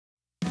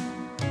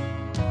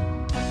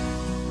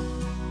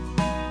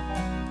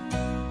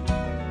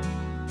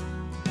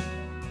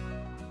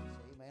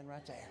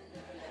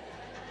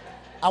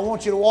I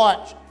want you to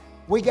watch.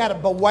 We got to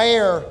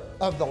beware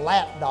of the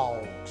lap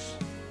dogs.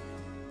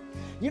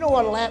 You know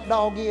what a lap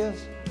dog is?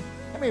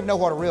 How many of you know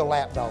what a real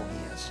lap dog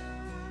is?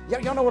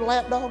 Y'all know what a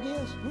lap dog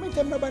is? Let me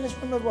tell you, nobody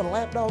knows what a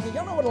lap dog is.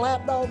 Y'all know what a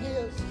lap dog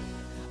is?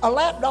 A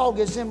lap dog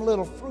is them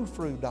little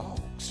frou-frou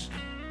dogs.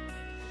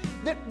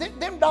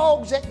 Them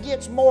dogs that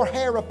gets more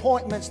hair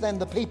appointments than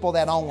the people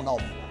that own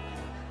them.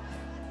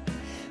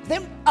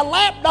 A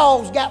lap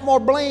dog's got more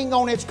bling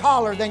on its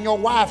collar than your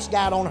wife's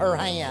got on her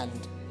hand.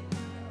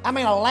 I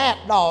mean a lap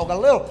dog,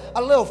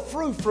 a little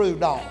frou-frou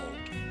dog.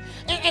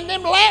 And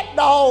them lap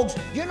dogs,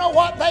 you know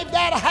what they've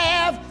got to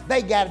have?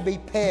 They got to be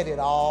petted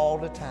all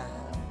the time.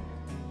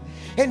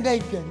 And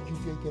they've got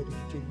to...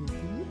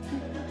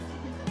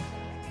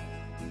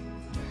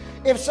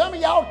 If some of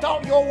y'all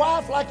talk to your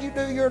wife like you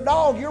do your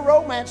dog, your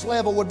romance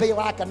level would be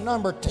like a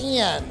number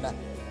 10.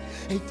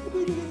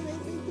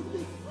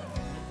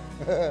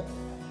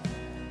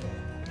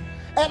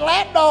 That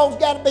lap dog's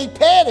got to be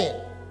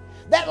petted.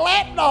 That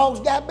lap dog's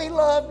got to be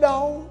loved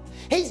on.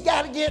 He's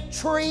got to get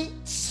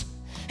treats.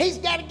 He's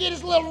got to get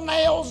his little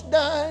nails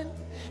done.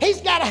 He's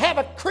got to have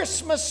a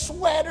Christmas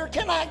sweater.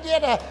 Can I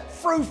get a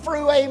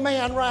frou-frou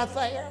amen right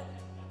there?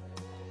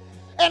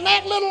 And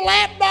that little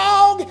lap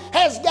dog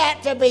has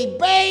got to be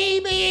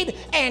babied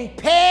and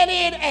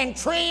petted and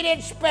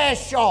treated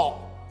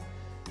special.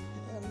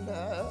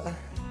 And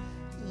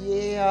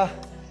yeah,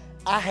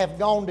 I have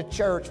gone to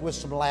church with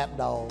some lap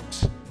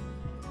dogs.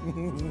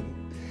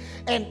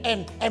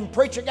 And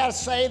preacher got to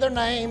say their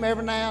name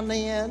every now and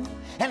then.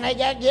 And they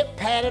got to get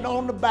patted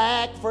on the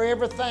back for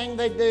everything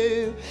they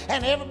do.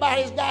 And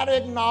everybody's got to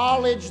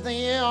acknowledge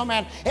them.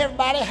 And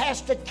everybody has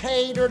to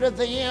cater to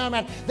them.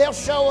 And they'll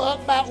show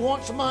up about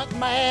once a month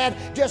mad,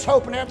 just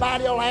hoping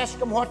everybody will ask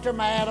them what they're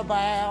mad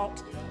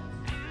about.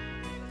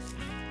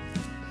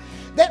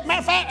 Matter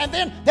of fact, and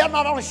then they'll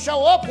not only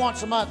show up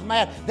once a month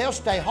mad, they'll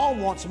stay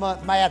home once a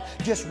month mad,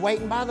 just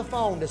waiting by the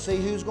phone to see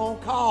who's going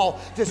to call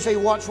to see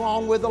what's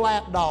wrong with the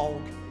lap dog.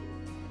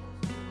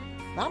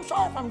 Now, I'm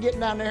sorry if I'm getting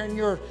down there in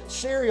your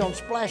cereal and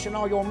splashing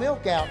all your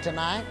milk out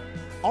tonight.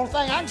 Only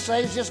thing I can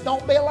say is just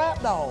don't be a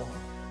lap dog.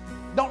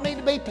 Don't need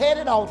to be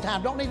petted all the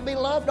time. Don't need to be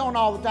loved on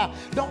all the time.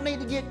 Don't need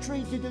to get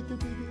treated.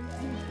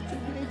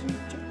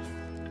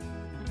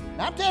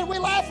 Now, I'm telling you, we're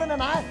laughing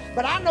tonight,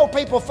 but I know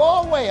people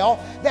full well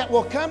that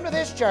will come to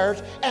this church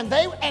and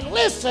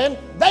listen,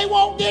 they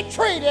won't get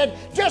treated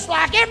just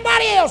like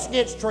everybody else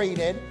gets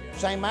treated.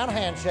 Same amount of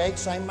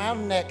handshakes, same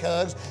amount of neck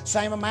hugs,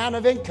 same amount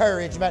of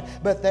encouragement,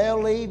 but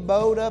they'll leave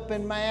bowed up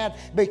and mad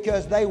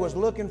because they was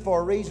looking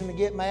for a reason to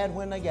get mad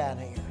when they got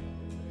here.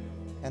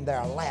 And they're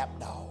a lap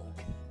dog.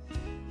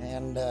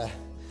 And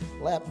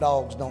lap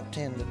dogs don't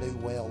tend to do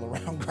well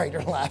around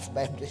Greater Life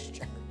Baptist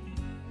Church.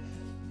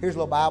 Here's a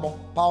little Bible.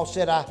 Paul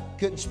said, I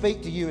couldn't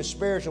speak to you as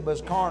spiritual but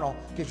as carnal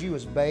because you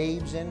was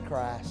babes in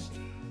Christ.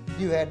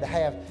 You had to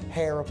have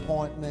hair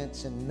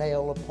appointments and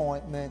nail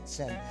appointments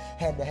and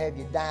had to have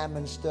your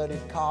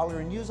diamond-studded collar,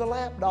 and you was a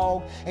lap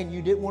dog and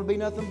you didn't want to be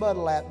nothing but a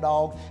lap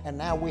dog, and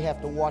now we have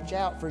to watch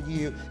out for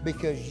you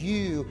because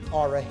you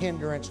are a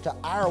hindrance to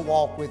our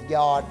walk with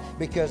God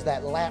because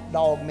that lap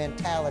dog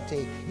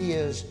mentality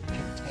is